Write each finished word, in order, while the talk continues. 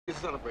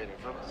celebrating,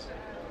 fellas.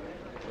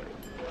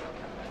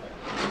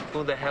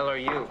 Who the hell are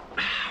you?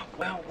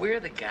 Well,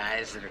 we're the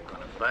guys that are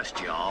gonna bust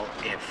y'all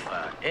if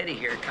Eddie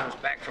here comes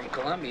back from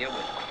Colombia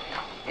with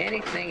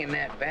anything in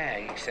that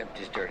bag except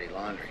his dirty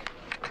laundry.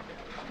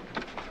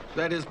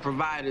 That is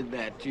provided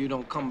that you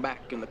don't come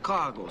back in the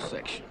cargo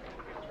section.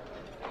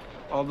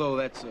 Although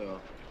that's a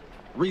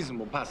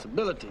reasonable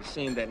possibility,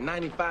 seeing that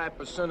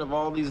 95% of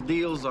all these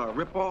deals are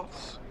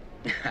rip-offs.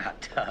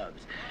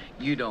 Tubbs,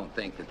 you don't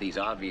think that these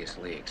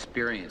obviously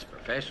experienced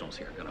professionals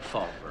here are gonna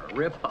fall for a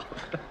rip-off.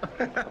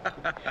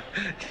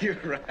 You're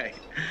right.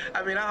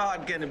 I mean, how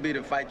hard can it be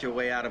to fight your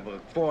way out of a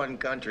foreign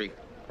country,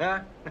 huh?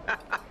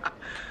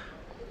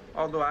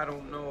 Although I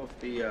don't know if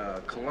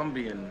the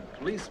Colombian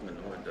policeman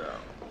would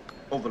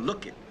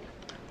overlook it.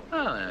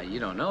 Oh, you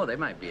don't know. They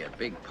might be a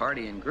big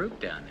partying group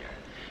down there.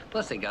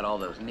 Plus, they got all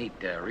those neat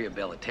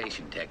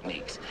rehabilitation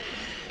techniques,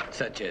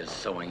 such as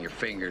sewing your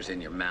fingers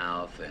in your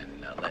mouth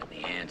and letting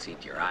the ants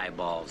eat your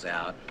eyeballs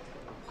out.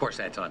 Of course,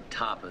 that's on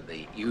top of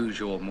the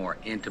usual, more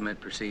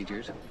intimate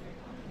procedures.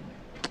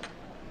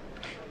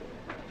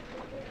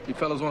 You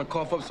fellas want to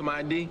cough up some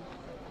ID?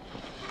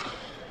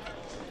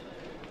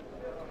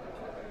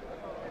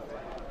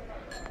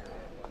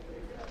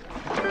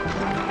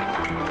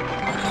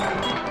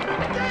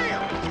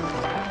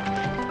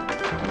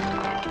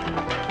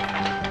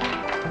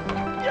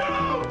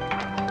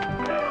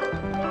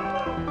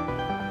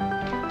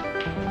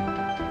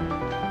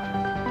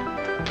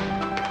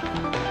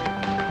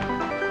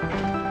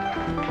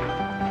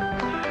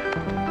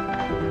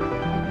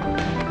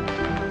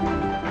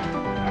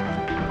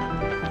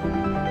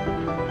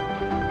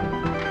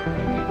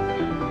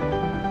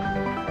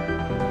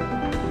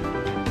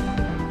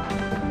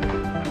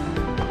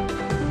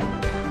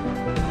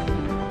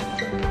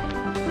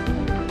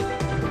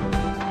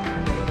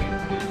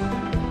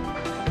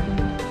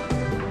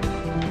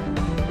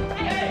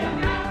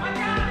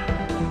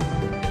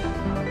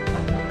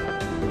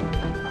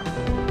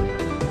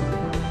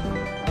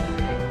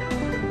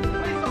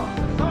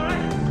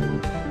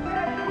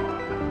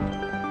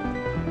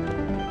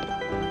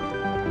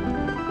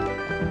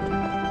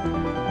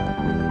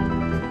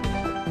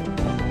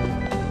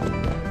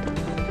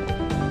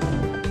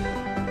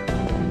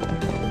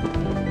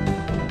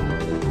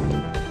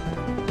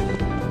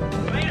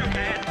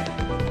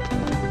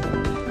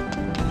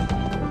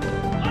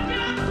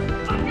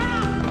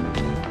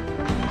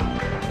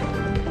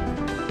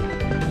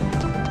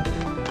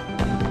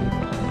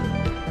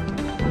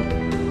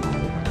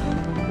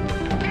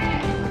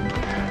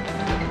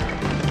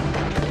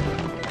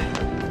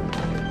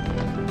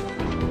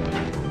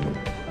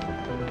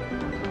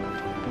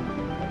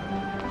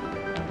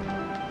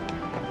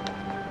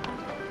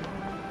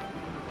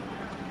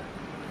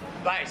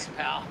 Vice,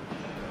 pal.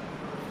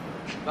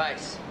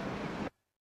 Vice.